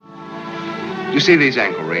You see these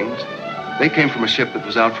ankle rings? They came from a ship that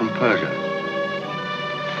was out from Persia.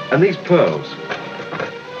 And these pearls,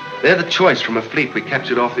 they're the choice from a fleet we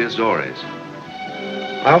captured off the Azores.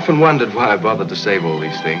 I often wondered why I bothered to save all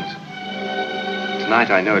these things. Tonight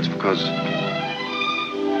I know it's because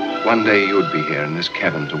one day you'd be here in this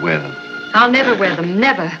cabin to wear them. I'll never wear them,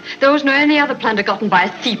 never. Those nor any other plunder gotten by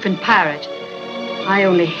a thief and pirate. I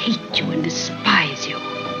only hate you and despise you.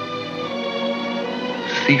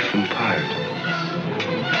 Thief and pirate.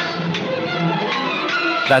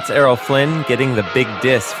 That's Errol Flynn getting the big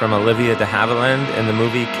diss from Olivia de Havilland in the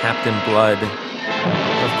movie Captain Blood.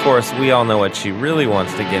 Of course, we all know what she really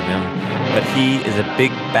wants to give him, but he is a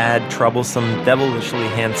big, bad, troublesome, devilishly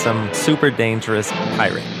handsome, super dangerous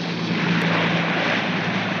pirate.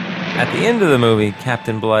 At the end of the movie,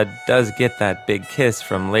 Captain Blood does get that big kiss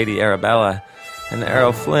from Lady Arabella, and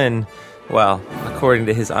Errol Flynn, well, according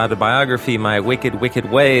to his autobiography, My Wicked, Wicked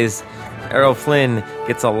Ways, Errol Flynn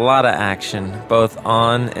gets a lot of action, both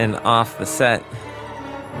on and off the set.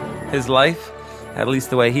 His life, at least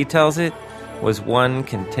the way he tells it, was one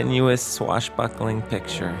continuous swashbuckling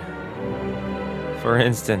picture. For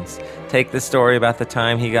instance, take the story about the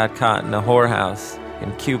time he got caught in a whorehouse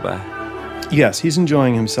in Cuba. Yes, he's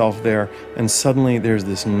enjoying himself there, and suddenly there's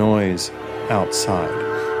this noise outside.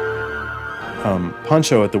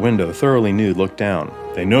 Pancho at the window, thoroughly nude, looked down.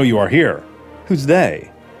 "They know you are here." "Who's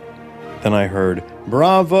they?" Then I heard,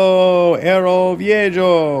 "Bravo, Errol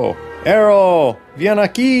Viejo! Errol, vieni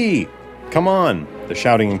aquí! Come on!" The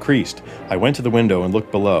shouting increased. I went to the window and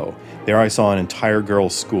looked below. There I saw an entire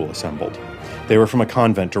girls' school assembled. They were from a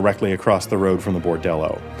convent directly across the road from the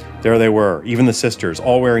bordello. There they were, even the sisters,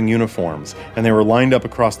 all wearing uniforms, and they were lined up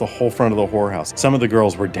across the whole front of the whorehouse. Some of the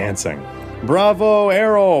girls were dancing. "Bravo,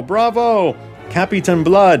 Errol! Bravo! Capitan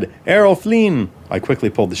Blood! Errol Flynn!" I quickly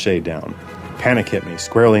pulled the shade down. Panic hit me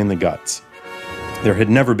squarely in the guts. There had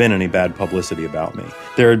never been any bad publicity about me.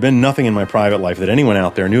 There had been nothing in my private life that anyone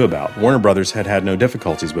out there knew about. Warner Brothers had had no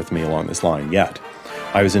difficulties with me along this line yet.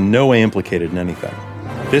 I was in no way implicated in anything.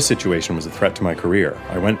 This situation was a threat to my career.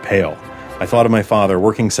 I went pale. I thought of my father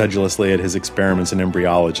working sedulously at his experiments in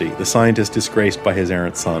embryology, the scientist disgraced by his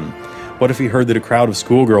errant son. What if he heard that a crowd of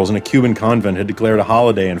schoolgirls in a Cuban convent had declared a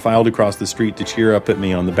holiday and filed across the street to cheer up at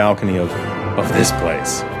me on the balcony of this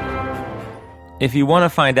place? If you want to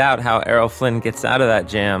find out how Errol Flynn gets out of that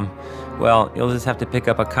jam, well, you'll just have to pick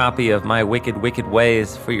up a copy of My Wicked, Wicked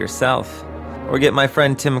Ways for yourself. Or get my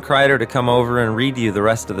friend Tim Kreider to come over and read you the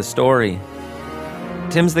rest of the story.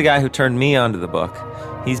 Tim's the guy who turned me onto the book.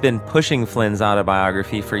 He's been pushing Flynn's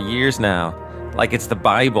autobiography for years now, like it's the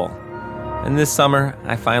Bible. And this summer,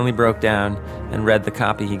 I finally broke down and read the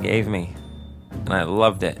copy he gave me. And I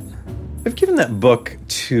loved it. I've given that book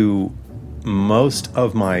to most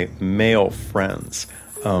of my male friends,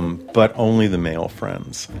 but only the male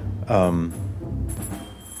friends. In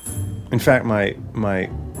fact, my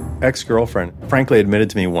ex-girlfriend frankly admitted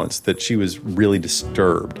to me once that she was really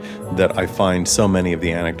disturbed that I find so many of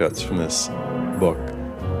the anecdotes from this book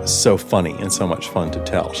so funny and so much fun to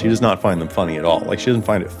tell. She does not find them funny at all. Like, she doesn't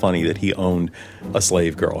find it funny that he owned a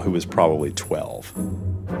slave girl who was probably 12.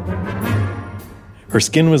 Her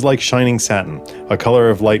skin was like shining satin, a color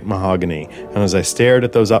of light mahogany, and as I stared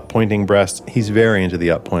at those up-pointing breasts, he's very into the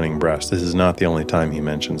up-pointing breasts. This is not the only time he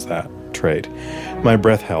mentions that trait. My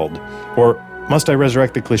breath held. Or must I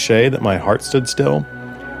resurrect the cliché that my heart stood still?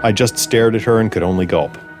 I just stared at her and could only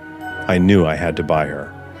gulp. I knew I had to buy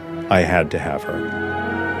her. I had to have her.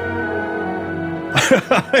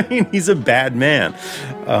 I mean, he's a bad man,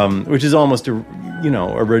 which is almost a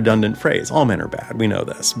redundant phrase. All men are bad, we know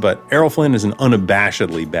this. But Errol Flynn is an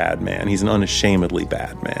unabashedly bad man. He's an unashamedly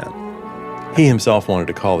bad man. He himself wanted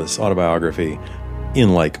to call this autobiography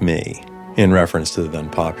In Like Me, in reference to the then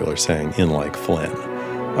popular saying, In Like Flynn.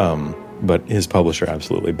 But his publisher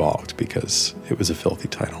absolutely balked because it was a filthy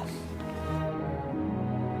title.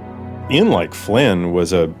 In Like Flynn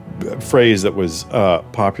was a phrase that was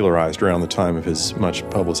popularized around the time of his much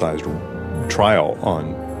publicized trial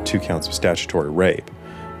on 2 counts of statutory rape.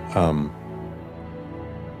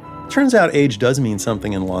 Turns out age does mean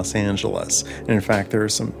something in Los Angeles. And in fact, there are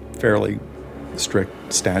some fairly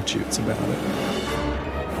strict statutes about it.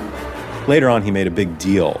 Later on, he made a big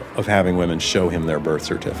deal of having women show him their birth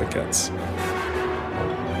certificates.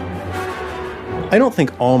 I don't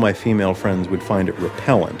think all my female friends would find it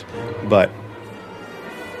repellent, but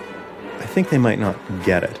I think they might not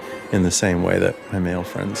get it in the same way that my male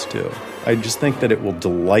friends do. I just think that it will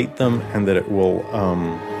delight them and that it will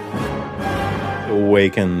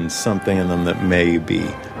awaken something in them that may be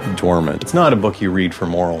dormant. It's not a book you read for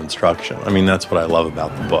moral instruction. I mean, that's what I love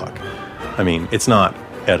about the book. I mean, it's not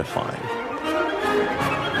edifying.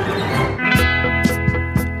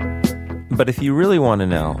 But if you really want to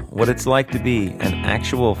know what it's like to be an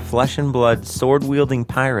actual flesh and blood sword-wielding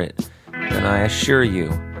pirate, then I assure you,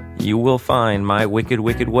 you will find my wicked,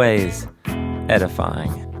 wicked ways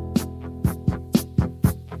edifying.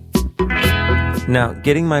 Now,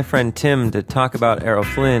 getting my friend Tim to talk about Errol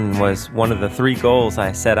Flynn was one of the 3 goals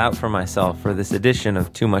I set out for myself for this edition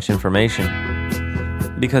of Too Much Information.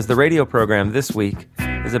 Because the radio program this week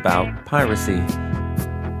is about piracy.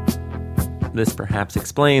 This perhaps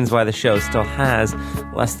explains why the show still has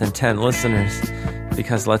less than 10 listeners.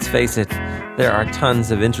 Because let's face it, there are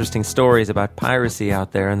tons of interesting stories about piracy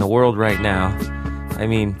out there in the world right now. I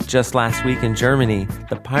mean, just last week in Germany,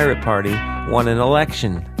 the Pirate Party won an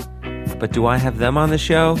election. But do I have them on the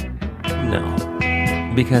show?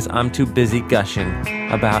 No. Because I'm too busy gushing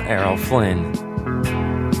about Errol Flynn.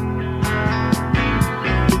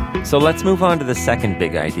 So let's move on to the second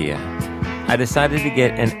big idea. I decided to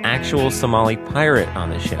get an actual Somali pirate on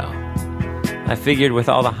the show. I figured with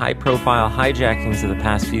all the high-profile hijackings of the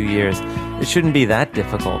past few years, it shouldn't be that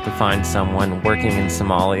difficult to find someone working in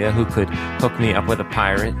Somalia who could hook me up with a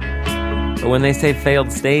pirate. But when they say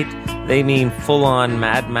failed state, they mean full-on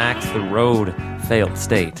Mad Max The Road failed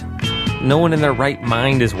state. No one in their right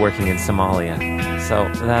mind is working in Somalia, so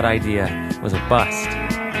that idea was a bust.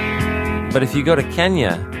 But if you go to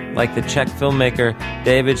Kenya, like the Czech filmmaker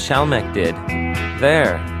David Shalmek did,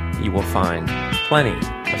 there you will find plenty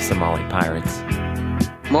of Somali pirates.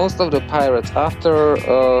 Most of the pirates, after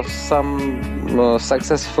some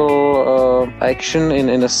successful action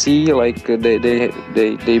in the sea, like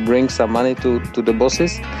they bring some money to the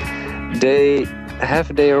bosses, they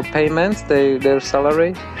have their payments, their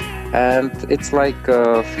salary, and it's like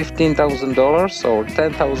 $15,000 or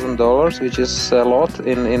 $10,000, which is a lot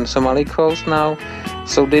in Somali coast now.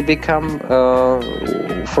 So they become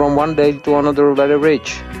from one day to another very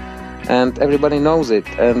rich, and everybody knows it.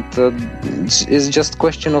 And it's just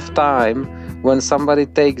question of time when somebody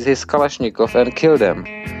takes his Kalashnikov and kill them.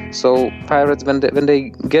 So pirates, when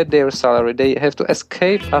they get their salary, they have to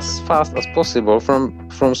escape as fast as possible from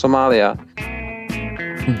Somalia.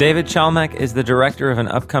 David Shalmek is the director of an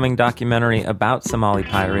upcoming documentary about Somali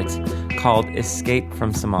pirates called Escape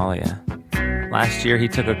from Somalia. Last year, he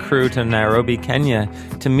took a crew to Nairobi, Kenya,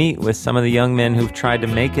 to meet with some of the young men who've tried to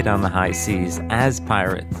make it on the high seas as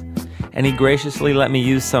pirates. And he graciously let me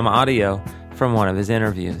use some audio from one of his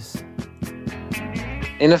interviews.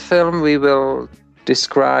 In the film, we will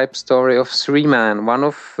describe story of 3 men. One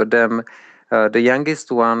of them, the youngest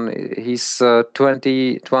one, he's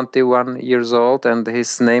 21 years old, and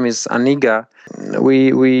his name is Aniga.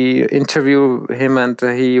 We interview him, and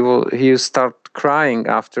he start crying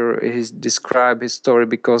after he described his story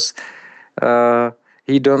because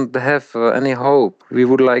he don't have any hope. We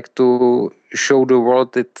would like to show the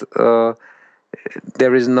world that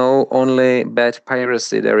there is no only bad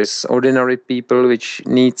piracy. There is ordinary people which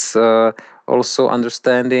needs also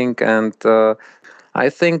understanding, and I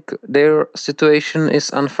think their situation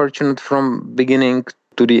is unfortunate from beginning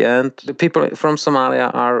to the end. The people from Somalia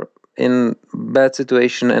are in bad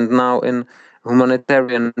situation and now in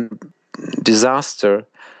humanitarian disaster,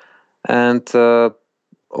 and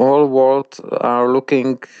all world are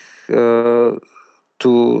looking to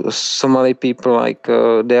Somali people like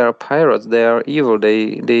they are pirates, they are evil,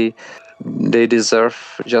 they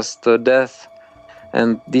deserve just death,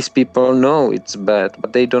 and these people know it's bad,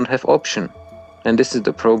 but they don't have option, and this is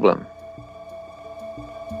the problem.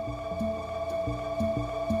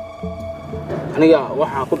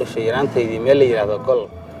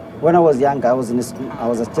 When I was young, I was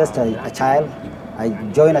just a child. I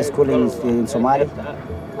joined a school in Somalia.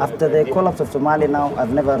 After the collapse of Somalia, now I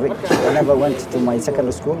never went to my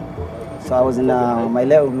secondary school. So I was in my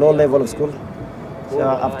low level of school. So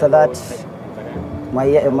after that,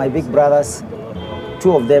 my big brothers,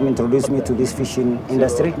 2 of them introduced me to this fishing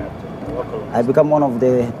industry. I become one of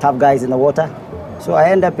the tough guys in the water. So I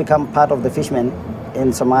end up become part of the fishermen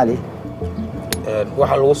in Somalia.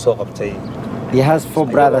 He has 4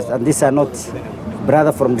 brothers, and these are not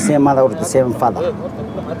brothers from the same mother or the same father.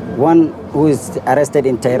 One who is arrested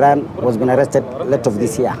in Tehran was been arrested late of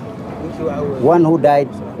this year. One who died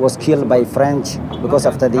was killed by French because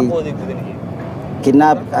after they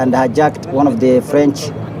kidnapped and hijacked one of the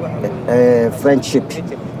French ship.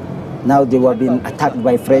 Now they were being attacked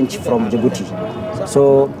by French from Djibouti.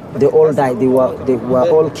 So they all died. They were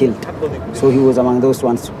all killed. So he was among those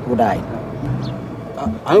ones who died.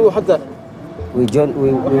 We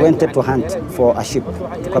went to hunt for a ship,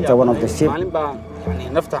 to capture one of the ships.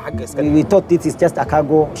 We thought this is just a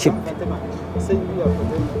cargo ship.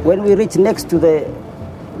 When we reached next to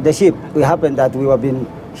the ship, we happened that we were being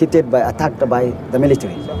attacked by the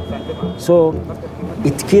military. So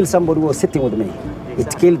it killed somebody who was sitting with me.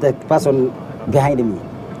 It killed the person behind me.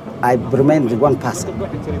 I remained one person.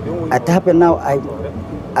 It happened now,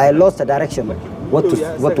 I lost the direction.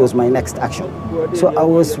 What was my next action? So I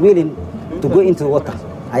was willing to go into the water.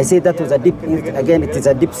 I said that was it is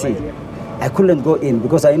a deep sea. I couldn't go in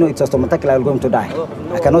because I know it's automatically I'm going to die.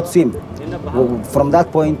 I cannot swim from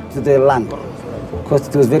that point to the land because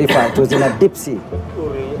it was very far. It was in a deep sea.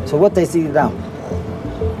 So what I see now,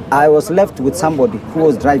 I was left with somebody who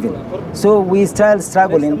was driving. So we started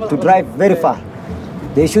struggling to drive very far.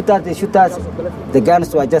 They shoot us. The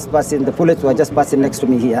guns were just passing, the bullets were just passing next to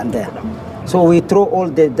me here and there. So we threw all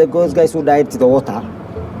those guys who died to the water.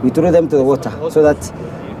 We threw them to the water so that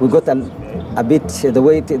we got a bit, the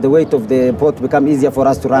weight of the boat become easier for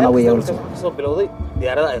us to run away also.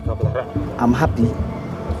 I'm happy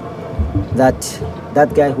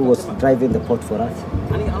that guy who was driving the boat for us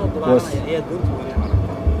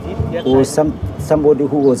was somebody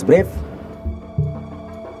who was brave.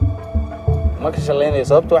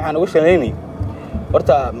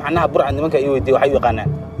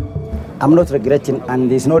 I'm not regretting,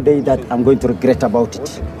 and there's no day that I'm going to regret about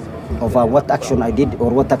it, of what action I did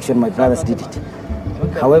or what action my brothers did it.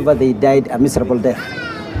 However, they died a miserable death.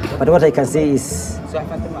 But what I can say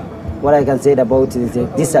about it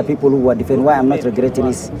is these are people who were defending. Why I'm not regretting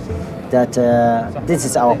is that this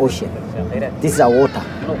is our ocean. This is our water.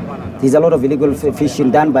 There's a lot of illegal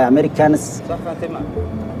fishing done by Americans.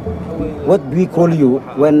 What we call you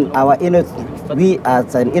when we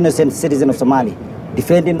as an innocent citizen of Somalia,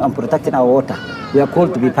 defending and protecting our water, we are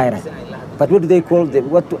called to be pirates. But what do they call them?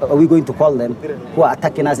 What are we going to call them who are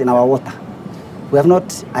attacking us in our water? We have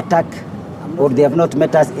not attacked, or they have not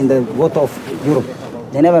met us in the water of Europe.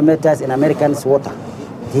 They never met us in Americans' water.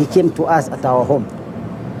 They came to us at our home.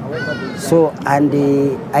 So, and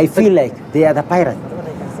I feel like they are the pirates.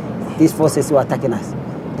 These forces who are attacking us.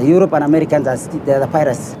 The Europe and Americans, they are the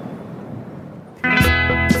pirates.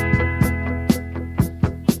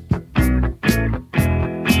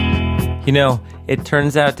 You know, it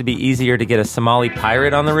turns out to be easier to get a Somali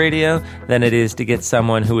pirate on the radio than it is to get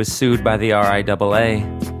someone who was sued by the RIAA.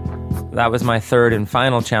 That was my third and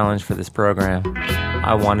final challenge for this program.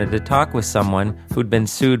 I wanted to talk with someone who'd been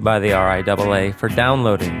sued by the RIAA for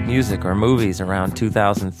downloading music or movies around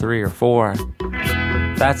 2003 or 4.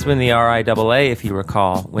 That's when the RIAA, if you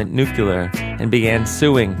recall, went nuclear and began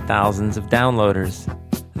suing thousands of downloaders.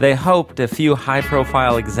 They hoped a few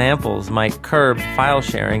high-profile examples might curb file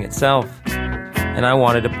sharing itself. And I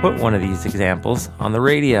wanted to put one of these examples on the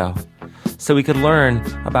radio so we could learn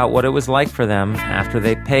about what it was like for them after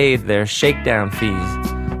they paid their shakedown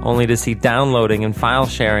fees, only to see downloading and file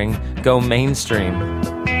sharing go mainstream.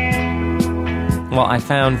 Well, I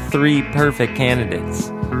found 3 perfect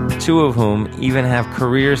candidates, 2 of whom even have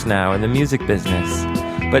careers now in the music business,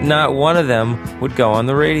 but not one of them would go on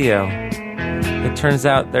the radio. It turns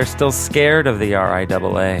out they're still scared of the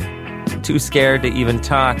RIAA, too scared to even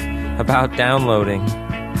talk about downloading.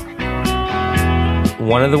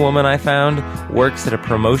 One of the women I found works at a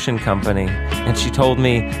promotion company, and she told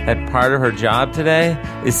me that part of her job today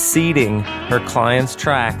is seeding her clients'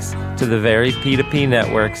 tracks to the very P2P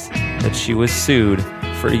networks that she was sued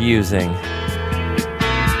for using.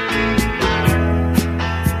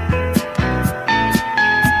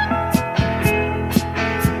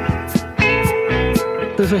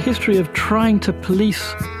 There's a history of trying to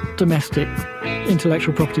police domestic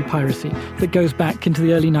intellectual property piracy that goes back into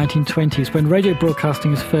the early 1920s when radio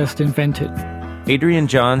broadcasting is first invented. Adrian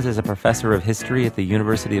Johns is a professor of history at the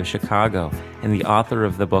University of Chicago and the author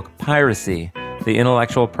of the book Piracy, The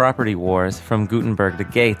Intellectual Property Wars from Gutenberg to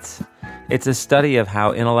Gates. It's a study of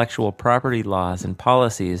how intellectual property laws and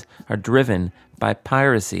policies are driven by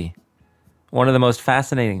piracy. One of the most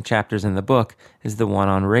fascinating chapters in the book is the one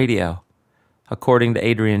on radio. According to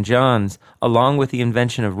Adrian Johns, along with the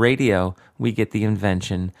invention of radio, we get the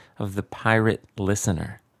invention of the pirate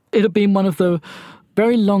listener. It had been one of the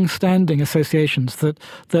very long-standing associations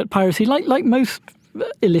that piracy, like most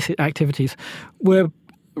illicit activities, were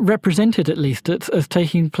represented at least as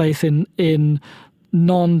taking place in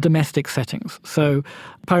non-domestic settings. So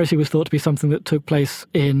piracy was thought to be something that took place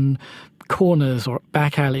in corners or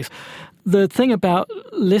back alleys. The thing about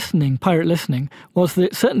listening, pirate listening, was that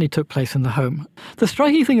it certainly took place in the home. The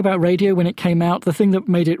striking thing about radio when it came out, the thing that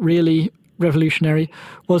made it really revolutionary,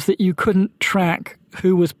 was that you couldn't track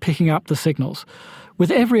who was picking up the signals.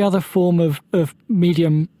 With every other form of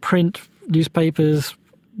medium, print, newspapers,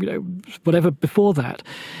 whatever before that,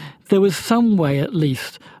 there was some way at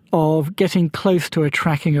least of getting close to a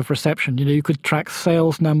tracking of reception. You could track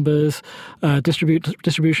sales numbers,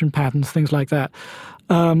 distribution patterns, things like that,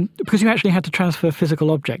 because you actually had to transfer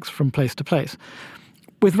physical objects from place to place.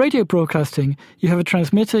 With radio broadcasting, you have a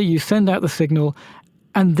transmitter, you send out the signal,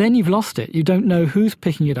 and then you've lost it. You don't know who's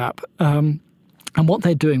picking it up and what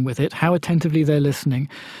they're doing with it, how attentively they're listening.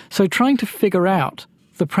 So trying to figure out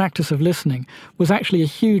the practice of listening was actually a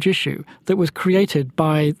huge issue that was created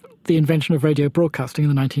by the invention of radio broadcasting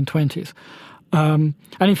in the 1920s. And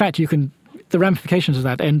in fact, the ramifications of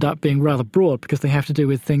that end up being rather broad because they have to do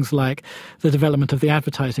with things like the development of the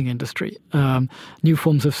advertising industry, new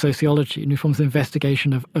forms of sociology, new forms of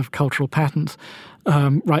investigation of cultural patterns,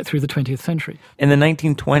 right through the 20th century. In the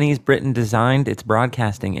 1920s, Britain designed its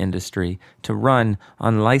broadcasting industry to run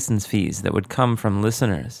on license fees that would come from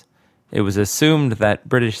listeners. It was assumed that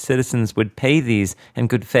British citizens would pay these in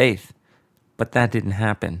good faith, but that didn't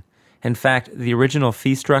happen. In fact, the original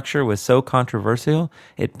fee structure was so controversial,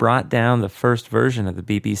 it brought down the first version of the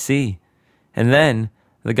BBC. And then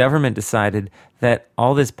the government decided that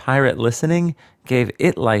all this pirate listening gave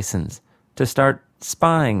it license to start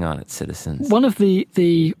spying on its citizens. One of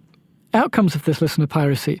the outcomes of this listener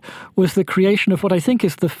piracy was the creation of what I think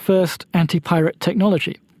is the first anti-pirate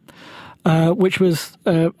technology, which was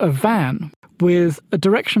a van with a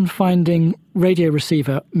direction-finding radio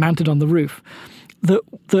receiver mounted on the roof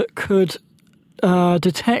that could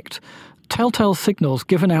detect telltale signals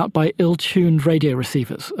given out by ill-tuned radio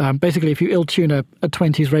receivers. Basically, if you ill-tune a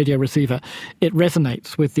 20s radio receiver, it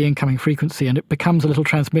resonates with the incoming frequency and it becomes a little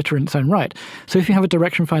transmitter in its own right. So if you have a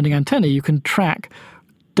direction-finding antenna, you can track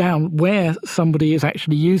down where somebody is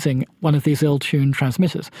actually using one of these ill-tuned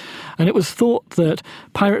transmitters. And it was thought that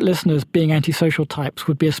pirate listeners, being antisocial types,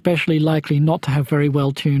 would be especially likely not to have very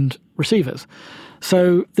well-tuned receivers.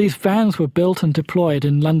 So these vans were built and deployed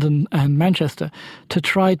in London and Manchester to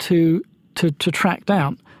try to track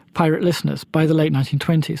down pirate listeners by the late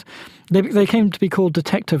 1920s. They came to be called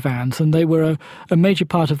detector vans, and they were a major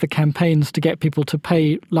part of the campaigns to get people to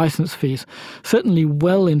pay license fees, certainly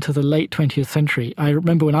well into the late 20th century. I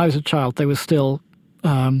remember when I was a child, they were still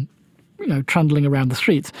trundling around the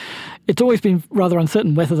streets. It's always been rather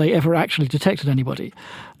uncertain whether they ever actually detected anybody.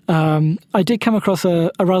 I did come across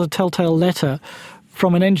a rather telltale letter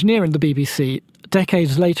from an engineer in the BBC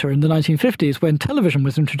decades later in the 1950s when television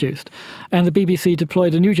was introduced, and the BBC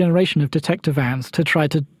deployed a new generation of detector vans to try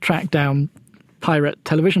to track down pirate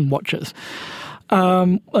television watchers.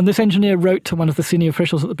 And this engineer wrote to one of the senior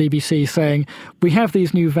officials at the BBC saying, "We have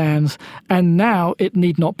these new vans, and now it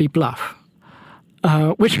need not be bluff,"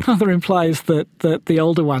 which rather implies that the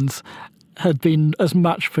older ones had been as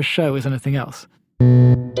much for show as anything else.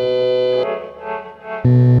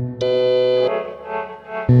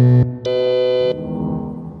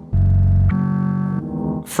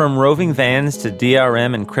 From roving vans to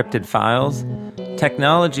DRM encrypted files,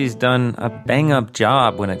 technology's done a bang-up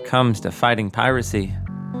job when it comes to fighting piracy.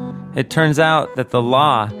 It turns out that the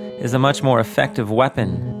law is a much more effective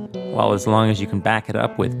weapon, well, as long as you can back it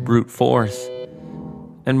up with brute force.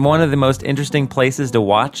 And one of the most interesting places to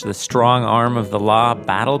watch the strong arm of the law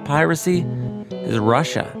battle piracy is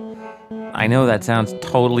Russia. I know that sounds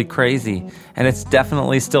totally crazy, and it's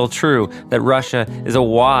definitely still true that Russia is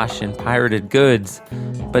awash in pirated goods.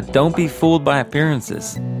 But don't be fooled by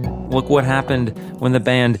appearances. Look what happened when the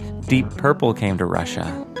band Deep Purple came to Russia.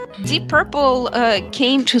 Deep Purple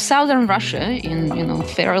came to southern Russia in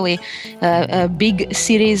fairly big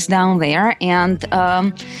cities down there and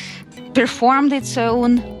performed its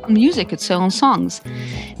own music, its own songs.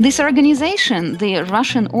 This organization, the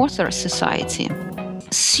Russian Authors Society,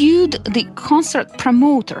 sued the concert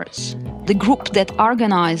promoters, the group that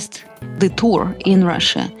organized the tour in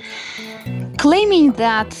Russia, claiming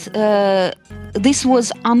that this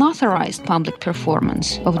was unauthorized public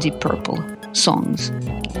performance of Deep Purple songs.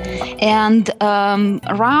 And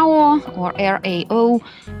RAO, or RAO,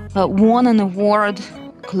 won an award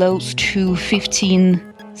close to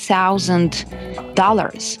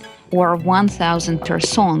 $15,000 or $1,000 per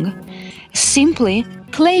song, simply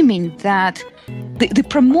claiming that the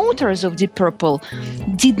promoters of Deep Purple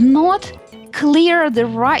did not clear the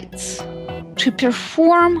rights to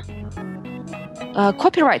perform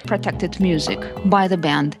copyright-protected music by the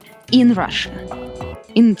band in Russia,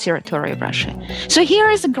 in the territory of Russia. So here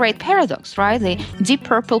is a great paradox, right? The Deep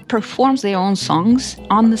Purple performs their own songs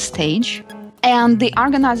on the stage, and the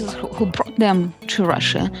organizers who brought them to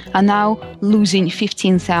Russia are now losing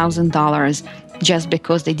 $15,000 just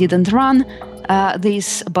because they didn't run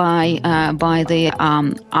this by the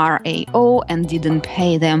RAO and didn't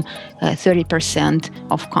pay them 30%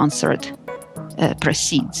 of concert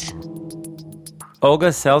proceeds. Olga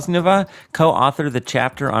Selzneva co-authored the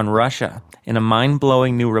chapter on Russia in a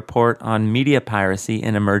mind-blowing new report on media piracy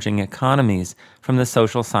in emerging economies from the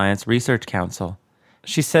Social Science Research Council.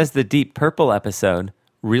 She says the Deep Purple episode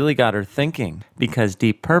really got her thinking because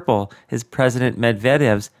Deep Purple is President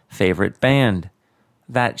Medvedev's favorite band.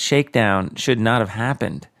 That shakedown should not have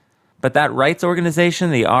happened. But that rights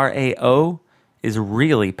organization, the RAO, is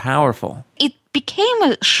really powerful. It became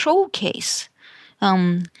a showcase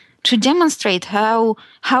to demonstrate how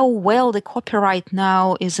well the copyright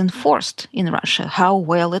now is enforced in Russia, how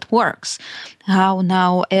well it works, how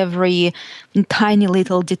now every tiny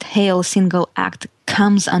little detail, single act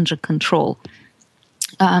comes under control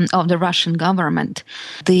of the Russian government.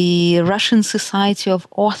 The Russian Society of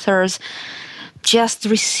Authors just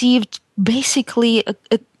received basically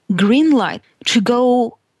a green light to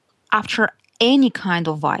go after any kind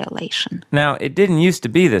of violation. Now, it didn't used to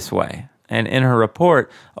be this way. And in her report,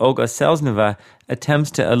 Olga Selzneva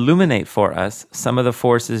attempts to illuminate for us some of the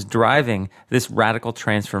forces driving this radical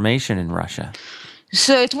transformation in Russia.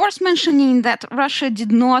 So it's worth mentioning that Russia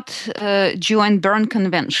did not join Berne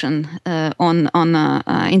Convention on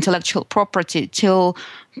intellectual property till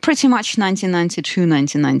pretty much 1992,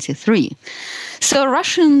 1993. So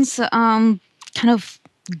Russians kind of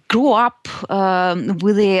grew up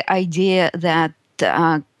with the idea that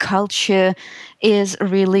culture is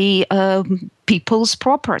really people's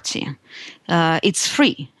property. It's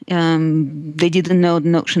free. They didn't know the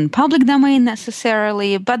notion public domain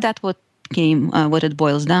necessarily, but that's what it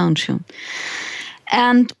boils down to.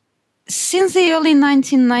 And since the early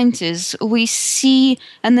 1990s, we see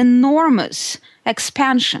an enormous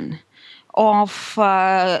expansion of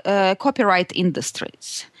copyright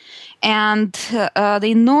industries and the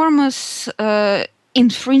enormous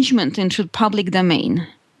infringement into the public domain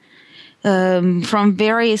from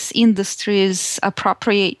various industries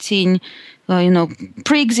appropriating,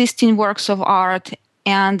 pre-existing works of art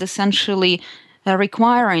and essentially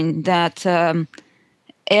requiring that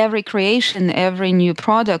every creation, every new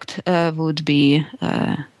product would be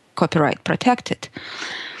copyright protected.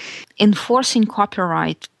 Enforcing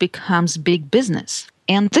copyright becomes big business.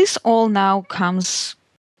 And this all now comes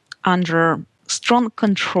under strong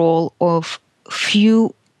control of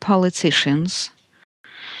few politicians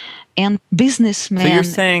and businessmen. So you're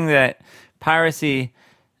saying that piracy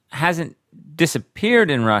hasn't disappeared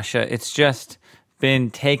in Russia, it's just been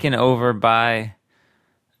taken over by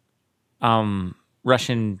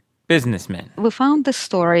Russian businessmen. We found the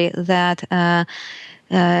story that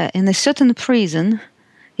in a certain prison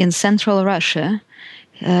in central Russia,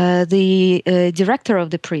 the director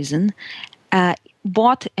of the prison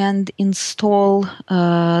bought and installed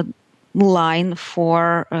a line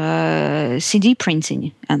for CD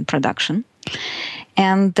printing and production,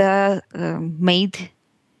 and made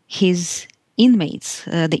his inmates,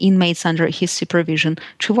 the inmates under his supervision,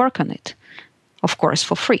 to work on it, of course,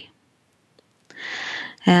 for free.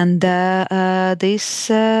 And this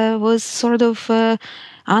was sort of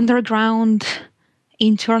underground,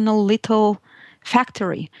 internal little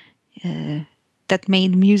factory that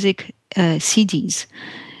made music CDs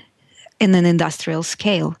in an industrial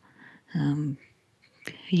scale,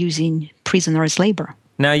 using prisoners' labor.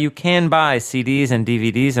 Now, you can buy CDs and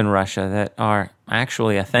DVDs in Russia that are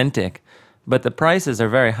actually authentic, but the prices are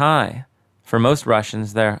very high. For most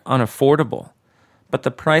Russians, they're unaffordable. But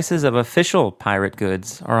the prices of official pirate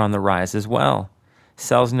goods are on the rise as well.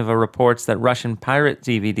 Selzneva reports that Russian pirate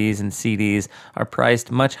DVDs and CDs are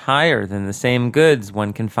priced much higher than the same goods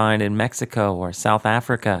one can find in Mexico or South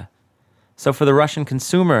Africa. So for the Russian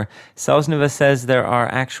consumer, Selzneva says there are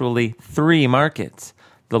actually three markets: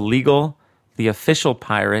 the legal, the official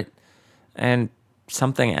pirate, and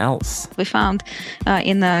something else. We found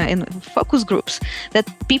in focus groups that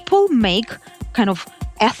people make kind of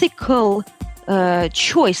ethical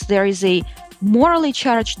choice. There is a morally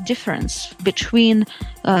charged difference between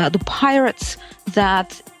the pirates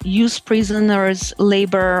that use prisoners'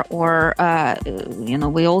 labor, or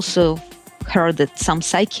we also heard that some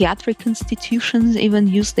psychiatric institutions even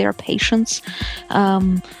use their patients.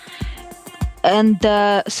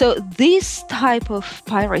 So this type of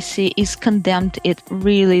piracy is condemned. It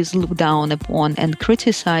really is looked down upon and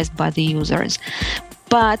criticized by the users.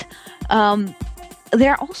 But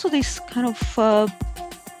there are also these kind of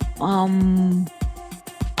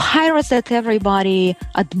pirates that everybody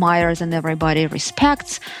admires and everybody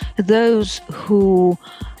respects, those who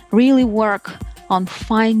really work on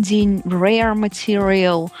finding rare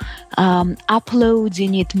material,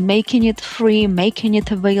 uploading it, making it free, making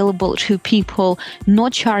it available to people,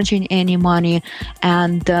 not charging any money,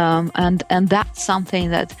 and that's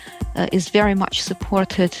something that is very much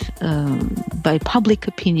supported by public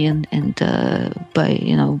opinion and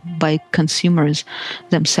by consumers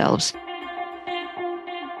themselves.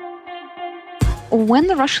 When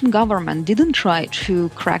the Russian government didn't try to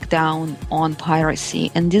crack down on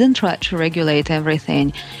piracy and didn't try to regulate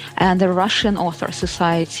everything, and the Russian Author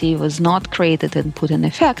Society was not created and put in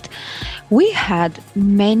effect, we had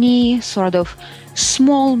many sort of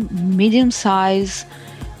small, medium-sized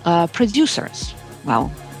producers,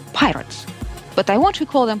 well, pirates. But I want to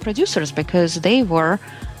call them producers because they were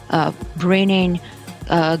bringing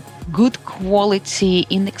good quality,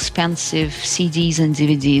 inexpensive CDs and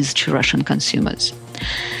DVDs to Russian consumers.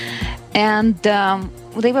 And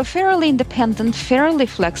they were fairly independent, fairly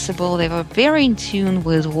flexible. They were very in tune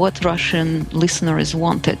with what Russian listeners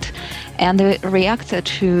wanted. And they reacted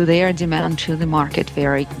to their demand to the market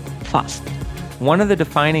very fast. One of the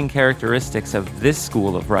defining characteristics of this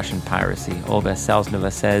school of Russian piracy, Olga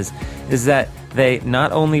Selzneva says, is that they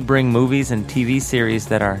not only bring movies and TV series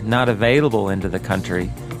that are not available into the country,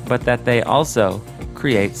 but that they also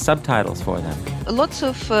create subtitles for them. Lots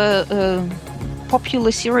of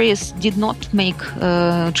popular series did not make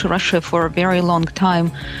to Russia for a very long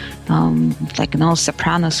time, like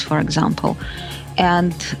Sopranos, for example.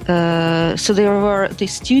 And so there were the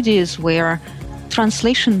studios where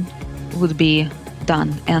translation would be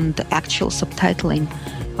done and actual subtitling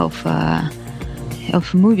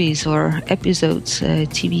of movies or episodes,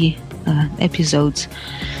 TV episodes.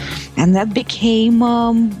 And that became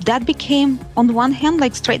on the one hand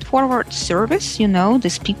like straightforward service.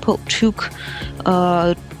 These people took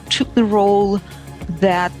the role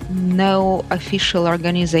that no official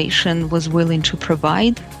organization was willing to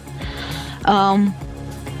provide.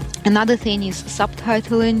 Another thing is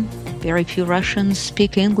subtitling. Very few Russians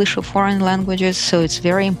speak English or foreign languages, so it's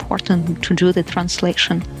very important to do the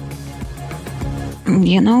translation.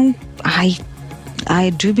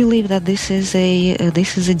 I do believe that this is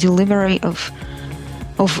a delivery of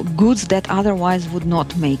goods that otherwise would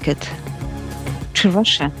not make it to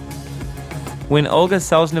Russia. When Olga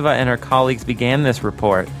Selzneva and her colleagues began this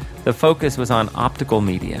report, the focus was on optical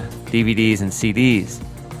media, DVDs and CDs.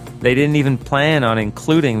 They didn't even plan on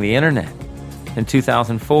including the internet. In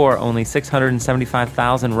 2004, only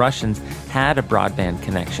 675,000 Russians had a broadband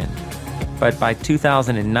connection. But by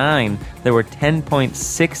 2009, there were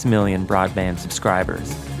 10.6 million broadband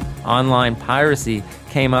subscribers. Online piracy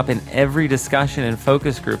came up in every discussion and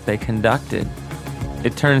focus group they conducted.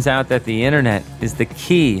 It turns out that the internet is the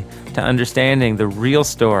key to understanding the real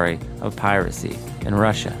story of piracy in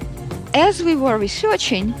Russia. As we were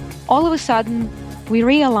researching, all of a sudden, we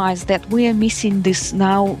realized that we are missing this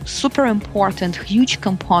now super important, huge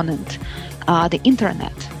component, the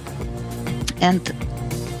internet. And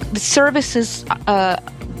the services,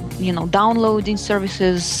 downloading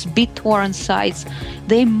services, BitTorrent sites,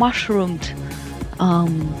 they mushroomed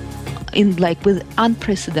with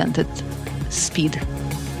unprecedented speed.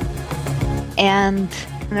 And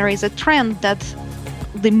there is a trend that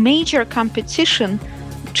the major competition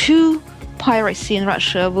to piracy in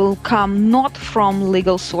Russia will come not from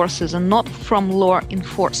legal sources and not from law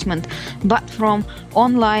enforcement, but from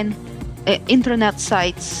online internet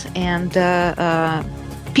sites and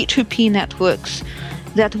P2P networks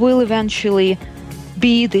that will eventually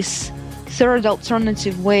be this third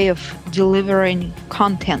alternative way of delivering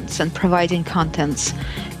contents and providing contents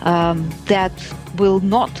that will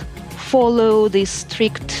not follow the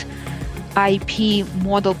strict IP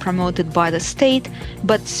model promoted by the state,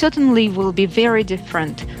 but certainly will be very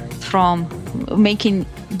different from making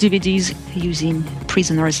DVDs using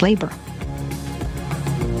prisoners' labor.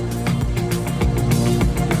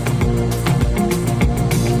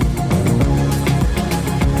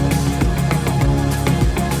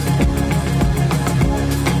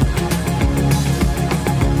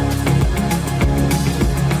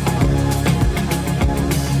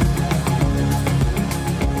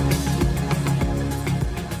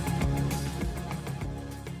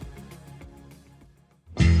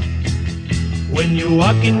 When you're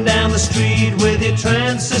walking down the street with your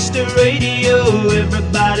transistor radio,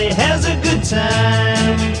 everybody has a good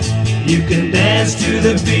time. You can dance to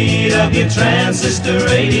the beat of your transistor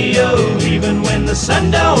radio, even when the sun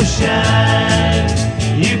don't shine.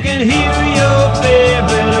 You can hear your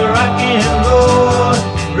favorite rock and roll,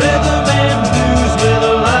 rhythm and blues with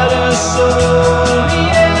a lot of soul.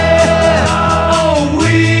 Yeah, oh,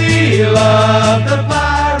 we love the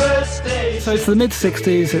Pirate Station. So it's the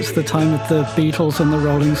mid-'60s, it's the time of the Beatles and the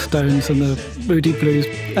Rolling Stones and the Moody Blues,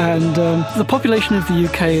 and the population of the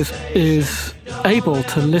UK is able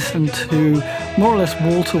to listen to more or less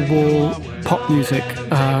wall-to-wall pop music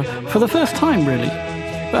for the first time, really.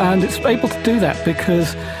 And it's able to do that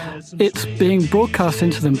because it's being broadcast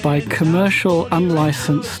into them by commercial,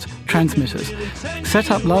 unlicensed transmitters,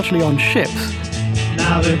 set up largely on ships.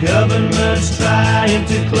 Now the government's trying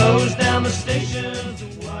to close down the stations.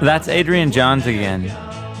 That's Adrian Johns again,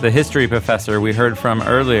 the history professor we heard from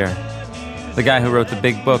earlier, the guy who wrote the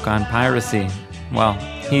big book on piracy. Well,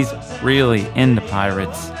 he's really into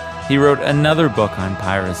pirates. He wrote another book on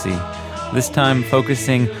piracy, this time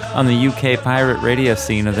focusing on the UK pirate radio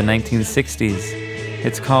scene of the 1960s.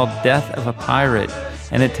 It's called Death of a Pirate,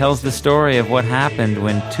 and it tells the story of what happened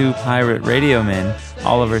when two pirate radio men,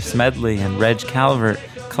 Oliver Smedley and Reg Calvert,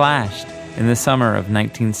 clashed in the summer of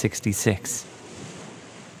 1966.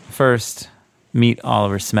 First, meet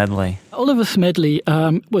Oliver Smedley. Oliver Smedley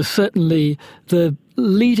was certainly the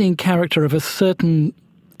leading character of a certain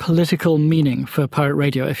political meaning for pirate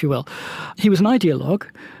radio, if you will. He was an ideologue,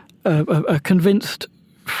 a convinced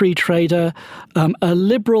free trader, a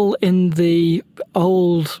liberal in the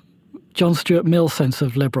old John Stuart Mill sense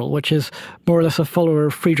of liberal, which is more or less a follower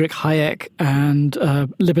of Friedrich Hayek and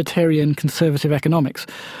libertarian conservative economics.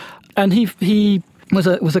 And he was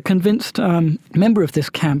a convinced member of this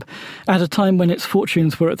camp at a time when its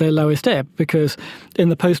fortunes were at their lowest ebb, because in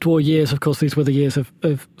the post-war years, of course, these were the years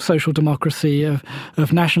of social democracy,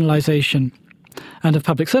 of nationalisation, and of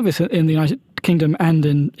public service in the United Kingdom and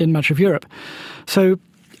in much of Europe. So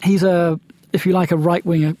he's if you like, a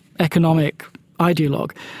right-wing economic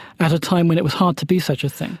ideologue at a time when it was hard to be such a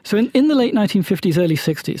thing. So in the late 1950s, early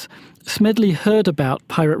 60s, Smedley heard about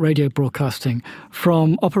pirate radio broadcasting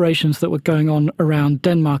from operations that were going on around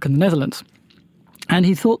Denmark and the Netherlands. And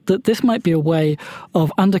he thought that this might be a way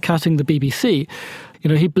of undercutting the BBC. You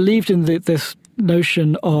know, he believed in this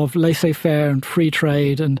notion of laissez-faire and free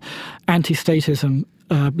trade and anti-statism,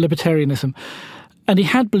 libertarianism. And he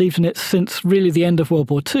had believed in it since really the end of World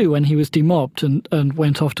War II, when he was demobbed and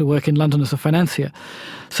went off to work in London as a financier.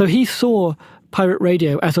 So he saw pirate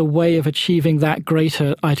radio as a way of achieving that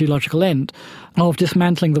greater ideological end of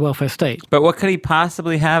dismantling the welfare state. But what could he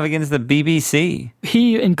possibly have against the BBC?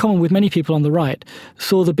 He, in common with many people on the right,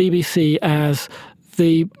 saw the BBC as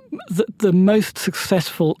the most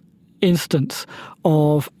successful instance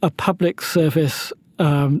of a public service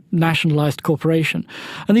nationalised corporation.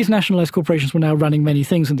 And these nationalised corporations were now running many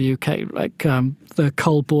things in the UK, like the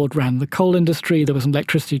coal board ran the coal industry, there was an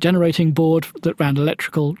electricity generating board that ran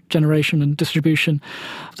electrical generation and distribution,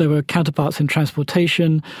 there were counterparts in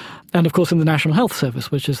transportation, and of course in the National Health Service,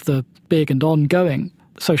 which is the big and ongoing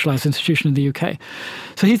socialised institution in the UK.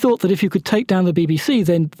 So he thought that if you could take down the BBC,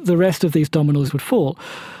 then the rest of these dominoes would fall.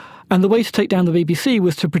 And the way to take down the BBC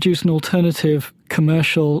was to produce an alternative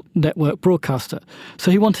commercial network broadcaster.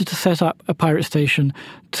 So he wanted to set up a pirate station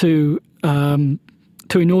to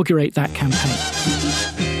inaugurate that campaign.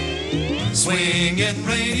 Swinging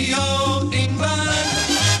Radio England,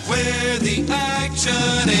 where the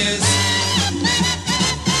action is.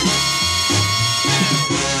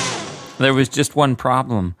 There was just one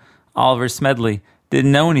problem. Oliver Smedley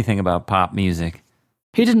didn't know anything about pop music.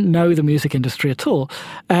 He didn't know the music industry at all,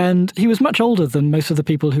 and he was much older than most of the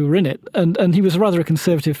people who were in it, and he was rather a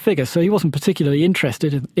conservative figure, so he wasn't particularly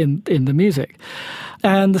interested in the music.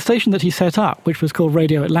 And the station that he set up, which was called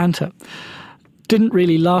Radio Atlanta, didn't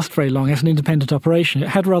really last very long as an independent operation. It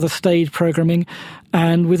had rather staid programming,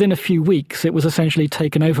 and within a few weeks it was essentially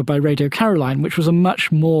taken over by Radio Caroline, which was a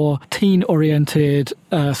much more teen-oriented,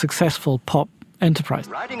 successful pop enterprise.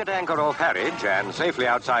 Riding at anchor off Harwich and safely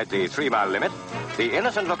outside the 3-mile limit, the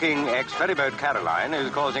innocent-looking ex-ferryboat Caroline is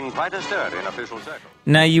causing quite a stir in official circles.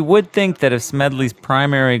 Now, you would think that if Smedley's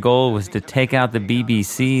primary goal was to take out the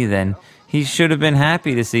BBC, then he should have been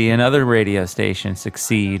happy to see another radio station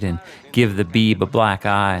succeed and give the Beeb a black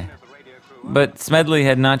eye. But Smedley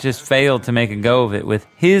had not just failed to make a go of it with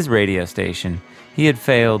his radio station, he had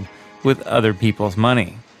failed with other people's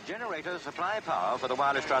money. Supply power for the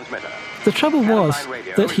wireless transmitter. The trouble was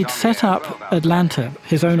that he'd set up Atlanta,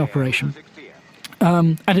 his own operation,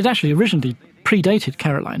 and it actually originally predated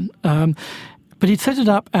Caroline, but he'd set it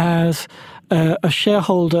up as a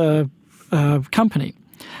shareholder company,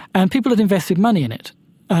 and people had invested money in it.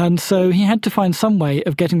 And so he had to find some way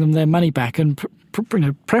of getting them their money back and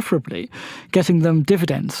preferably getting them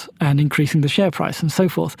dividends and increasing the share price and so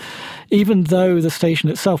forth, even though the station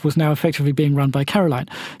itself was now effectively being run by Caroline.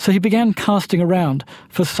 So he began casting around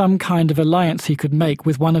for some kind of alliance he could make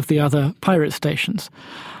with one of the other pirate stations.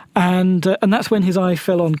 And that's when his eye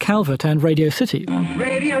fell on Calvert and Radio City.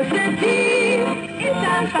 Radio City, it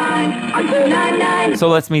sounds fine on 299. So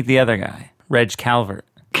let's meet the other guy, Reg Calvert.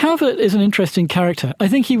 Calvert is an interesting character. I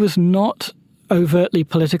think he was not overtly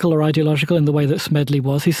political or ideological in the way that Smedley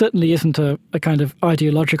was. He certainly isn't a kind of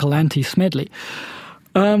ideological anti-Smedley.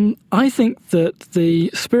 I think that the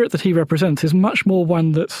spirit that he represents is much more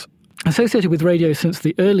one that's associated with radio since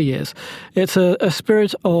the early years. It's a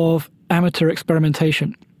spirit of amateur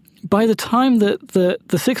experimentation. By the time that the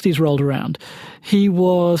 60s rolled around, he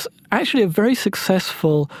was actually a very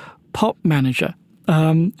successful pop manager.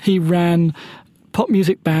 He ran pop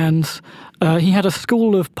music bands. He had a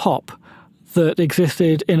school of pop that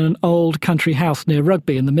existed in an old country house near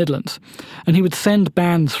Rugby in the Midlands. And he would send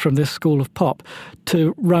bands from this school of pop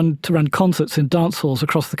to run concerts in dance halls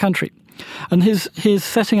across the country. And his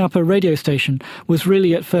setting up a radio station was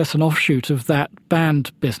really at first an offshoot of that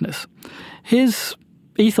band business. His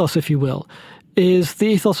ethos, if you will, is the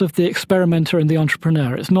ethos of the experimenter and the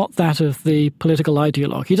entrepreneur. It's not that of the political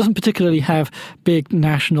ideologue. He doesn't particularly have big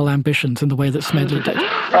national ambitions in the way that Smedley did. Oh,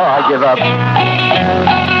 I give up.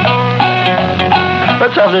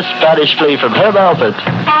 Let's have this Spanish flea from Herb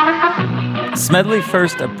Alpert. Smedley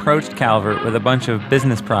first approached Calvert with a bunch of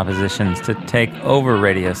business propositions to take over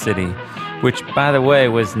Radio City, which, by the way,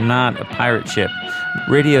 was not a pirate ship.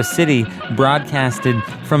 Radio City broadcasted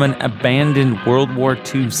from an abandoned World War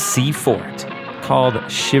II sea fort called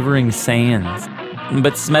Shivering Sands.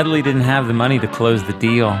 But Smedley didn't have the money to close the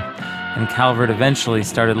deal, and Calvert eventually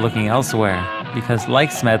started looking elsewhere because,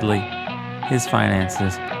 like Smedley, his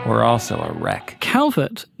finances were also a wreck.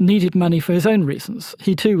 Calvert needed money for his own reasons.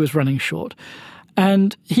 He too was running short.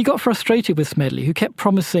 And he got frustrated with Smedley, who kept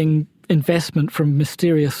promising investment from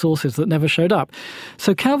mysterious sources that never showed up.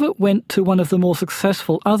 So Calvert went to one of the more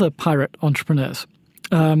successful other pirate entrepreneurs,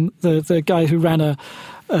 the guy who ran a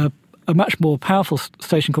much more powerful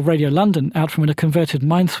station called Radio London out from a converted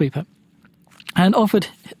minesweeper, and offered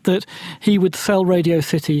that he would sell Radio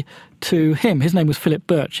City to him. His name was Philip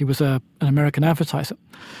Birch. He was an American advertiser.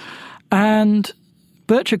 And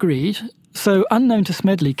Birch agreed. So unknown to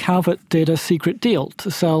Smedley, Calvert did a secret deal to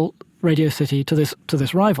sell Radio City to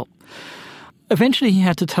this rival. Eventually he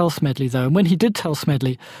had to tell Smedley, though, and when he did tell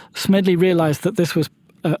Smedley, Smedley realised that this was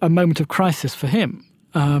a moment of crisis for him,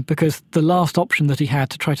 because the last option that he had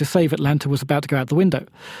to try to save Atlanta was about to go out the window.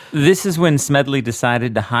 This is when Smedley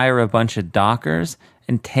decided to hire a bunch of dockers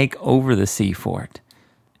and take over the sea fort.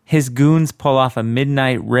 His goons pull off a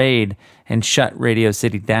midnight raid and shut Radio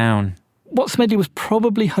City down. What Smedley was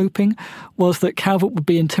probably hoping was that Calvert would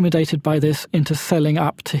be intimidated by this into selling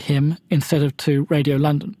up to him instead of to Radio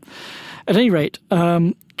London. At any rate,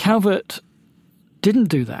 Calvert didn't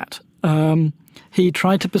do that. He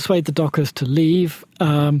tried to persuade the dockers to leave.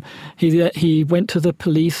 He went to the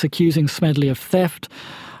police accusing Smedley of theft.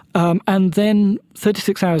 And then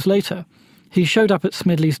 36 hours later, he showed up at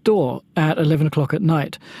Smedley's door at 11 o'clock at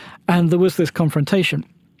night, and there was this confrontation.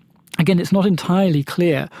 Again, it's not entirely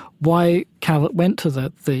clear why Calvert went to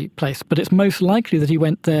the place, but it's most likely that he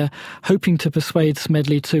went there hoping to persuade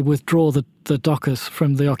Smedley to withdraw the dockers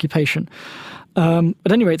from the occupation.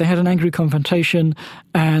 At any rate, they had an angry confrontation,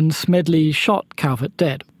 and Smedley shot Calvert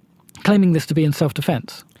dead, claiming this to be in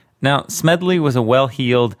self-defense. Now, Smedley was a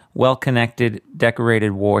well-heeled, well-connected,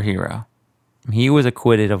 decorated war hero. He was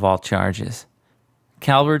acquitted of all charges.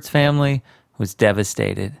 Calvert's family was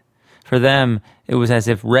devastated. For them, it was as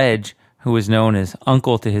if Reg, who was known as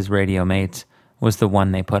uncle to his radio mates, was the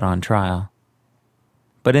one they put on trial.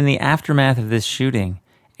 But in the aftermath of this shooting,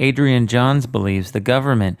 Adrian Johns believes the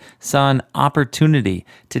government saw an opportunity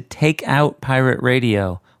to take out pirate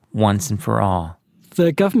radio once and for all.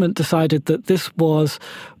 The government decided that this was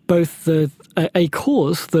both a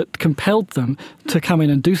cause that compelled them to come in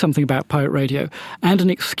and do something about pirate radio, and an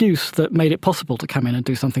excuse that made it possible to come in and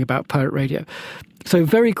do something about pirate radio. So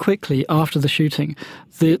very quickly after the shooting,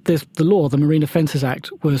 the law, the Marine Offences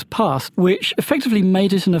Act, was passed, which effectively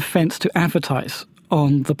made it an offence to advertise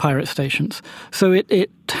on the pirate stations. So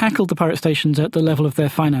it tackled the pirate stations at the level of their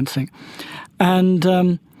financing. And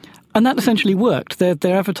that essentially worked.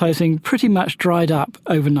 Their advertising pretty much dried up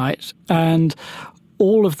overnight, and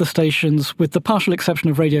all of the stations, with the partial exception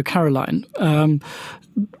of Radio Caroline,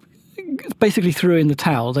 basically threw in the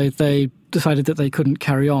towel. They decided that they couldn't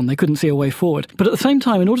carry on. They couldn't see a way forward. But at the same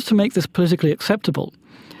time, in order to make this politically acceptable,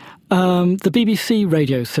 the BBC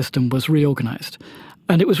radio system was reorganised.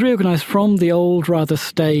 And it was reorganized from the old, rather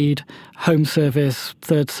staid Home Service,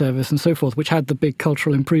 Third Service, and so forth, which had the big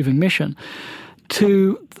cultural improving mission,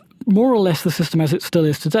 to more or less the system as it still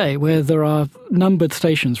is today, where there are numbered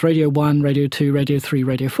stations, Radio 1, Radio 2, Radio 3,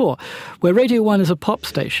 Radio 4, where Radio 1 is a pop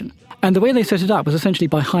station. And the way they set it up was essentially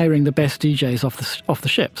by hiring the best DJs off the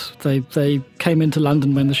ships. They came into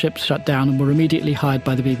London when the ships shut down and were immediately hired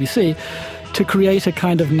by the BBC to create a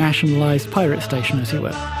kind of nationalised pirate station, as you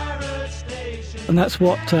were. And that's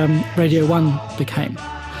what Radio 1 became.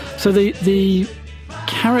 So the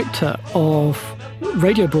character of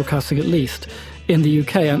radio broadcasting, at least, in the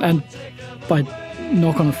UK, and by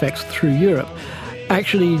knock-on effects through Europe,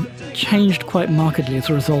 actually changed quite markedly as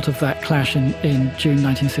a result of that clash in June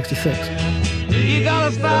 1966. You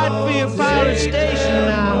gotta fight for your pirate station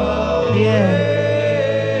now.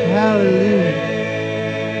 Yeah. Hallelujah.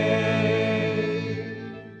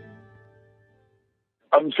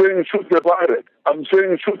 I'm saying shoot the pirate. I'm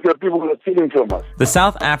saying shoot the people who are stealing from us. The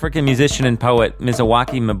South African musician and poet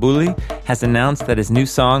Mzwakhe Mabuli has announced that his new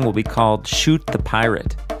song will be called Shoot the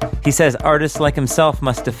Pirate. He says artists like himself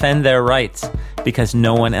must defend their rights because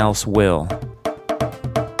no one else will.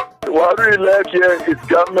 What we lack here is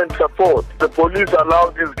government support. The police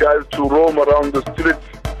allow these guys to roam around the streets,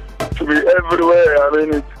 to be everywhere. I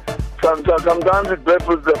mean, sometimes it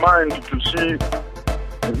baffles the mind to see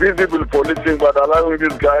visible policing, but allowing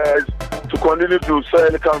these guys to continue to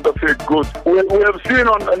sell counterfeit goods. We have seen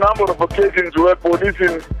on a number of occasions where police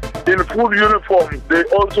in full uniform, they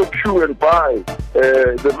also queue and buy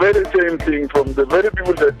the very same thing from the very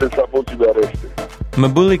people that they're supposed to be arrested.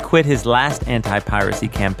 Mabuli quit his last anti-piracy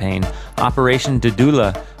campaign, Operation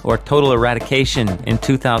Dudula, or Total Eradication, in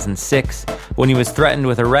 2006, when he was threatened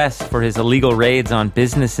with arrest for his illegal raids on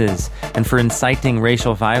businesses and for inciting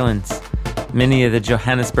racial violence. Many of the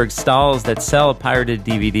Johannesburg stalls that sell pirated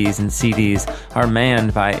DVDs and CDs are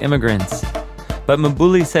manned by immigrants. But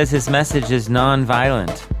Mabuli says his message is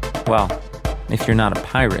non-violent. Well, if you're not a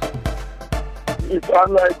pirate. It's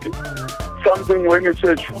unlike something when you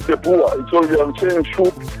say shoot the poor. It's only I'm saying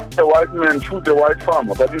shoot the white man, shoot the white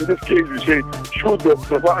farmer. But in this case, you say shoot the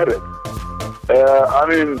pirate. I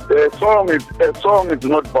mean, a song is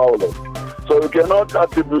not violent. So you cannot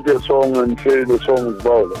attribute a song and say the song is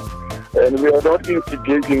violent. And we are not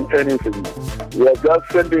instigating anything. We are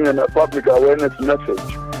just sending a public awareness message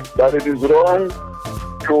that it is wrong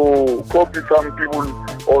to copy some people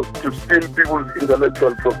or to steal people's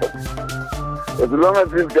intellectual property. As long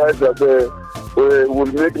as these guys are there, we will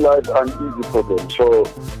make life uneasy for them. So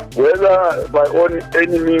whether by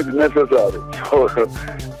any means necessary.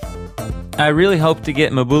 I really hope to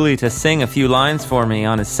get Mabuli to sing a few lines for me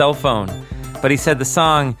on his cell phone, but he said the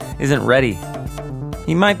song isn't ready.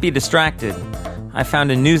 He might be distracted. I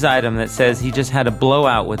found a news item that says he just had a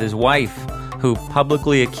blowout with his wife, who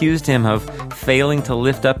publicly accused him of failing to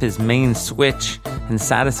lift up his main switch and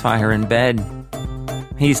satisfy her in bed.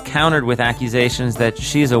 He's countered with accusations that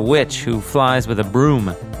she's a witch who flies with a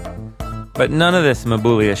broom. But none of this,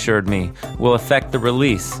 Mabuli assured me, will affect the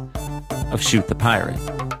release of Shoot the Pirate.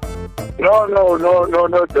 No.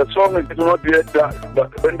 The song is not yet done.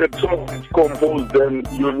 But when the song is composed, then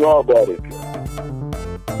you'll know about it.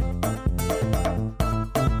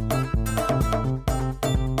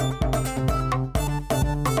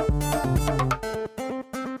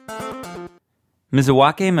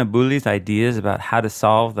 Mzwakhe Mabuli's ideas about how to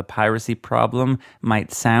solve the piracy problem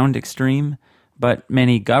might sound extreme, but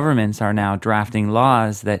many governments are now drafting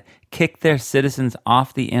laws that kick their citizens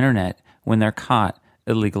off the internet when they're caught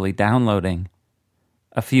illegally downloading.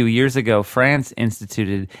 A few years ago, France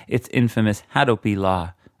instituted its infamous Hadopi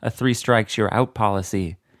law, a 3 strikes you're out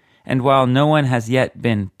policy. And while no one has yet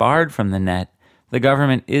been barred from the net, the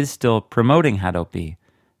government is still promoting Hadopi.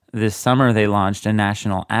 This summer they launched a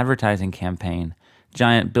national advertising campaign.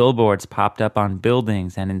 Giant billboards popped up on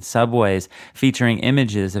buildings and in subways featuring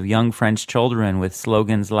images of young French children with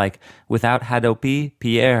slogans like, "Without Hadopi,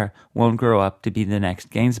 Pierre won't grow up to be the next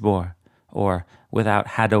Gainsbourg," or "Without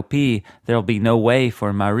Hadopi, there'll be no way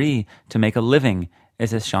for Marie to make a living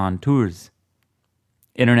as a chanteuse."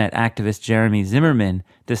 Internet activist Jeremy Zimmerman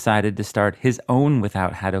decided to start his own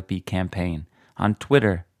Without Hadopi campaign on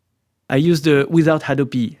Twitter. I used the Without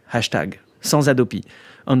Hadopi hashtag, sans Hadopi,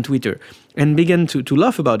 on Twitter, and began to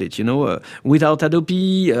laugh about it. Without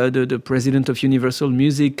Hadopi, the president of Universal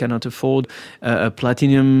Music cannot afford a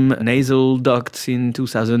platinum nasal duct in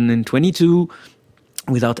 2022.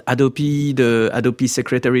 Without Hadopi, the Hadopi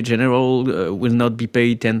Secretary General will not be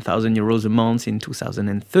paid 10,000 euros a month in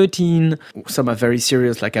 2013. Some are very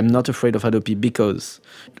serious, like I'm not afraid of Hadopi because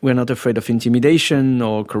we're not afraid of intimidation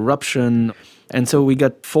or corruption. And so we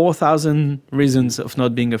got 4,000 reasons of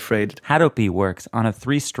not being afraid. Hadopi works on a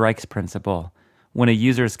 3 strikes principle. When a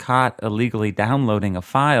user's caught illegally downloading a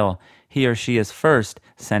file, he or she is first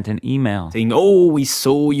sent an email saying, oh, we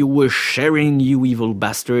saw you were sharing, you evil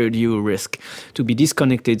bastard, you risk to be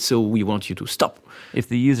disconnected, so we want you to stop. If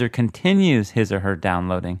the user continues his or her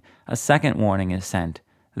downloading, a second warning is sent,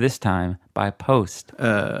 this time by post.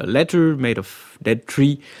 A letter made of dead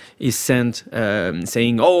tree is sent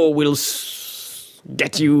saying, oh, we'll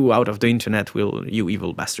get you out of the internet, you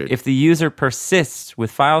evil bastard. If the user persists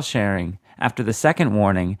with file sharing, after the second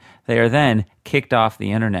warning, they are then kicked off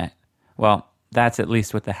the internet. Well, that's at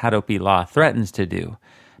least what the Hadopi law threatens to do.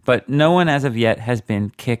 But no one as of yet has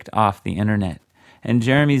been kicked off the internet. And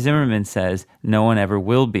Jeremy Zimmerman says no one ever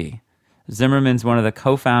will be. Zimmerman's one of the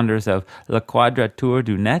co-founders of La Quadrature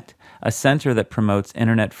du Net, a center that promotes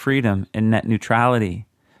internet freedom and net neutrality.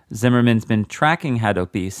 Zimmerman's been tracking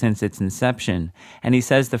Hadopi since its inception, and he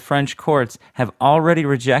says the French courts have already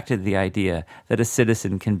rejected the idea that a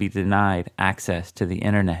citizen can be denied access to the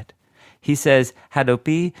internet. He says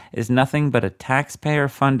Hadopi is nothing but a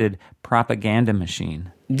taxpayer-funded propaganda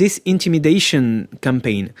machine. This intimidation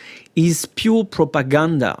campaign is pure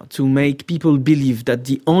propaganda to make people believe that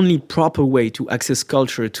the only proper way to access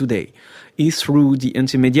culture today is through the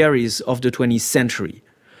intermediaries of the 20th century.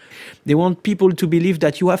 They want people to believe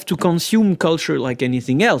that you have to consume culture like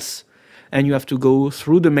anything else, and you have to go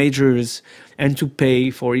through the majors and to pay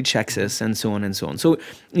for each access and so on and so on. So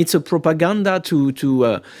it's a propaganda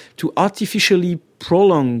to artificially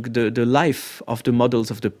prolong the life of the models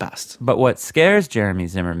of the past. But what scares Jeremy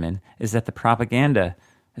Zimmerman is that the propaganda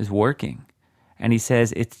is working. And he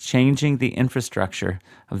says it's changing the infrastructure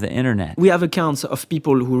of the internet. We have accounts of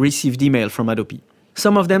people who received email from Hadopi.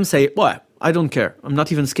 Some of them say, well, I don't care. I'm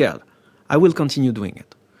not even scared. I will continue doing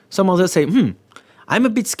it. Some others say, I'm a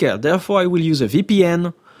bit scared, therefore I will use a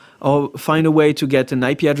VPN or find a way to get an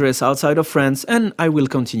IP address outside of France, and I will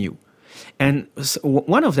continue. And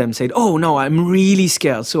one of them said, oh no, I'm really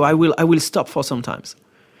scared, so I will stop for some time.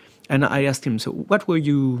 And I asked him, so what were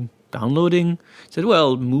you downloading? He said,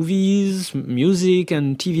 well, movies, music,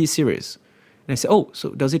 and TV series. And I said, oh,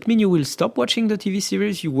 so does it mean you will stop watching the TV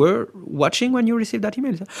series you were watching when you received that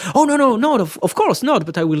email? He said, oh, no, of course not,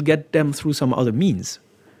 but I will get them through some other means.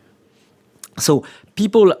 So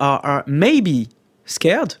people are maybe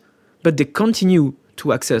scared, but they continue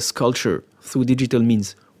to access culture through digital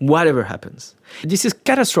means, whatever happens. This is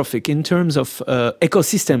catastrophic in terms of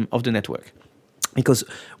ecosystem of the network. Because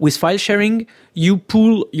with file sharing, you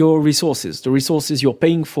pool your resources, the resources you're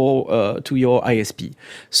paying for to your ISP.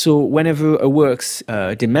 So whenever a work's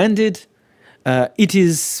demanded, it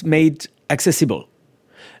is made accessible.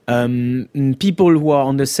 People who are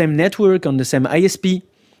on the same network, on the same ISP,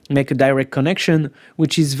 make a direct connection,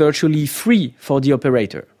 which is virtually free for the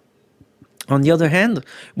operator. On the other hand,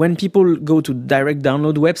 when people go to direct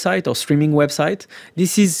download website or streaming website,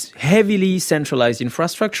 this is heavily centralized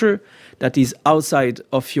infrastructure that is outside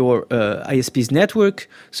of your ISP's network,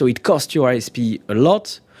 so it costs your ISP a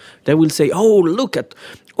lot. They will say, oh, look at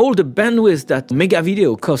all the bandwidth that Mega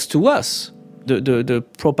Video costs to us. The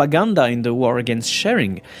propaganda in the war against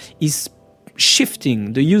sharing is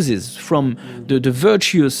shifting the uses from the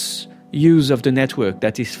virtuous use of the network,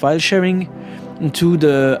 that is file sharing, to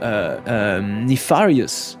the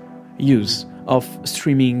nefarious use of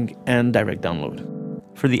streaming and direct download.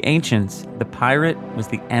 For the ancients, the pirate was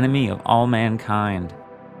the enemy of all mankind.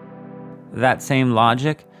 That same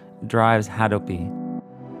logic drives Hadopi.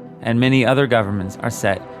 And many other governments are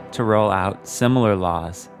set to roll out similar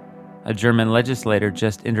laws. A German legislator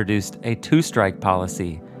just introduced a 2-strike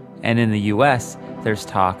policy, and in the US, there's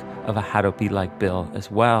talk of a Hadopi-like bill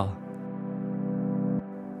as well.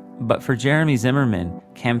 But for Jeremy Zimmerman,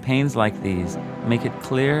 campaigns like these make it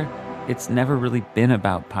clear it's never really been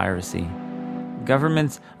about piracy.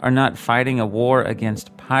 Governments are not fighting a war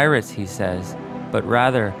against pirates, he says, but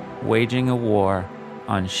rather waging a war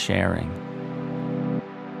on sharing.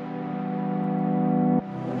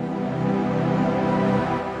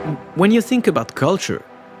 When you think about culture,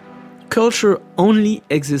 culture only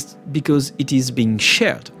exists because it is being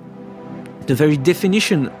shared. The very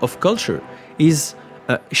definition of culture is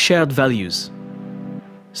shared values.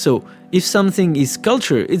 So if something is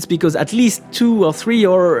culture, it's because at least 2 or 3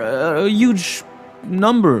 or a huge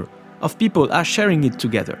number of people are sharing it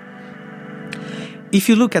together. If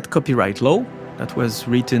you look at copyright law, that was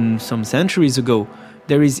written some centuries ago,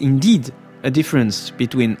 there is indeed a difference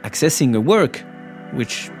between accessing a work,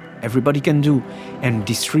 which everybody can do, and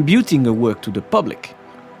distributing a work to the public,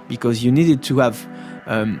 because you needed to have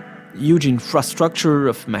huge infrastructure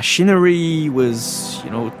of machinery with,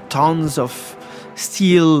 tons of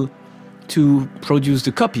steel to produce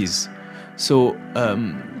the copies. So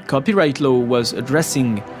copyright law was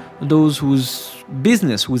addressing those whose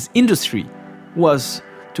business, whose industry was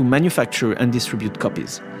to manufacture and distribute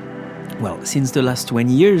copies. Well, since the last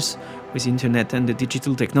 20 years, with internet and the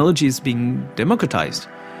digital technologies being democratized,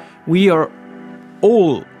 we are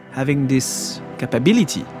all having this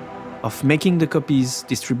capability of making the copies,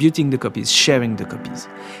 distributing the copies, sharing the copies.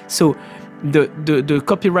 So the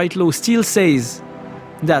copyright law still says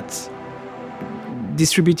that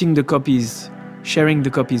distributing the copies, sharing the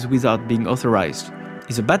copies without being authorized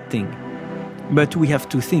is a bad thing. But we have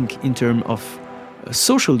to think in terms of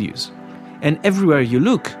social use. And everywhere you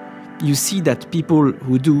look, you see that people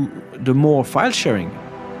who do the more file sharing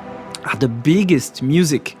are the biggest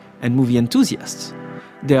music and movie enthusiasts.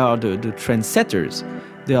 They are the trendsetters.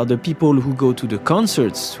 They are the people who go to the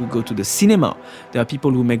concerts, who go to the cinema. They are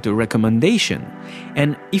people who make the recommendation.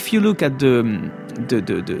 And if you look at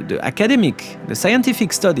the academic, the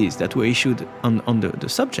scientific studies that were issued on the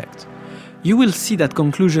subject, you will see that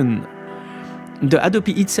conclusion. The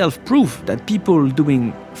Adobe itself proved that people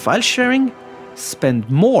doing file sharing spend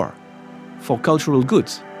more for cultural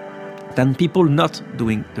goods than people not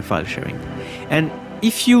doing the file sharing. And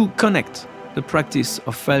if you connect the practice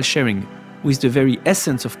of file sharing with the very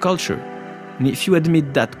essence of culture, and if you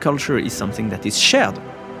admit that culture is something that is shared,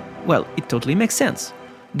 well, it totally makes sense.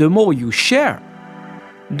 The more you share,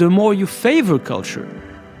 the more you favor culture,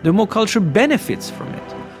 the more culture benefits from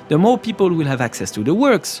it. The more people will have access to the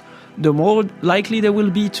works, the more likely they will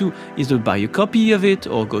be to either buy a copy of it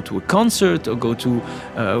or go to a concert or go to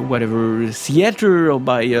whatever theater or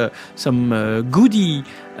buy some goodie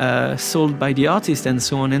sold by the artist and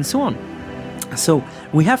so on and so on. So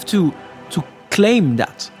we have to claim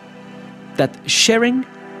that sharing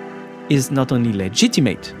is not only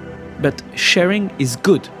legitimate, but sharing is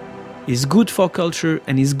good for culture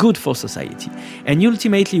and is good for society. And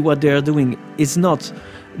ultimately what they are doing is not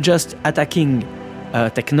just attacking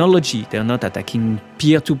technology, they're not attacking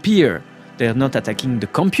peer-to-peer, they're not attacking the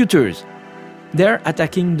computers, they're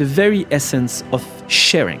attacking the very essence of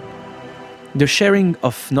sharing. The sharing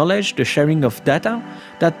of knowledge, the sharing of data,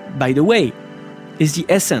 that, by the way, is the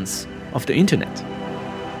essence of the internet.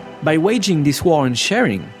 By waging this war on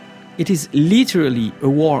sharing, it is literally a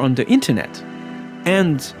war on the internet.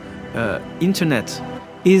 And internet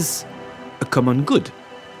is a common good.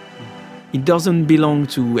 It doesn't belong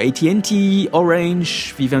to AT&T,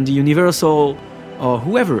 Orange, Vivendi Universal, or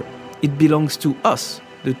whoever. It belongs to us,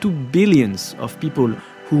 the 2 billion of people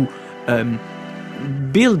who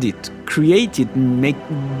build it, create it,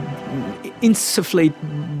 insufflate,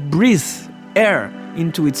 breathe air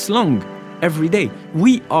into its lung every day.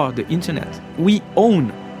 We are the internet. We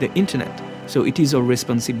own the internet. So it is our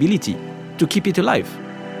responsibility to keep it alive.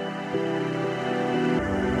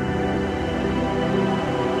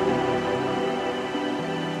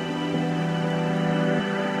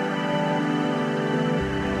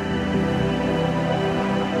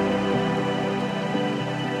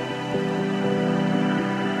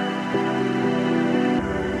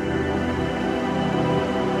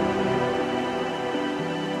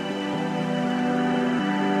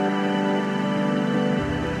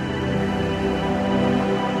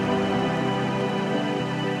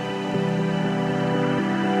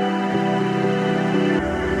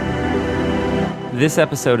 This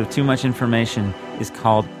episode of Too Much Information is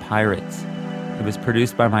called Pirates. It was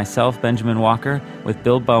produced by myself, Benjamin Walker, with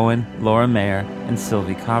Bill Bowen, Laura Mayer, and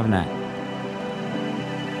Sylvie Kovnat.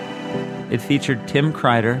 It featured Tim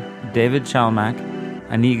Kreider, David Chalmak,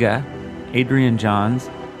 Aniga, Adrian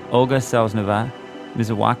Johns, Olga Selzneva,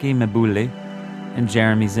 Mizawaki Mabuli, and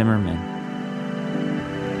Jeremy Zimmerman.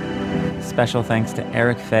 Special thanks to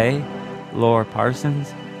Eric Fay, Laura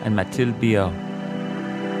Parsons, and Mathilde Biot.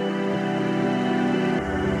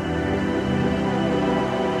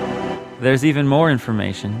 There's even more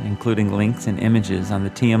information, including links and images, on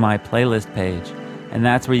the TMI playlist page, and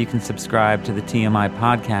that's where you can subscribe to the TMI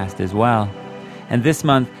podcast as well. And this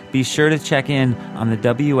month, be sure to check in on the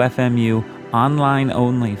WFMU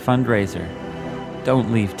online-only fundraiser.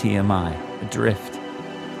 Don't leave TMI adrift.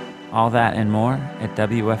 All that and more at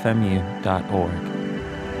WFMU.org.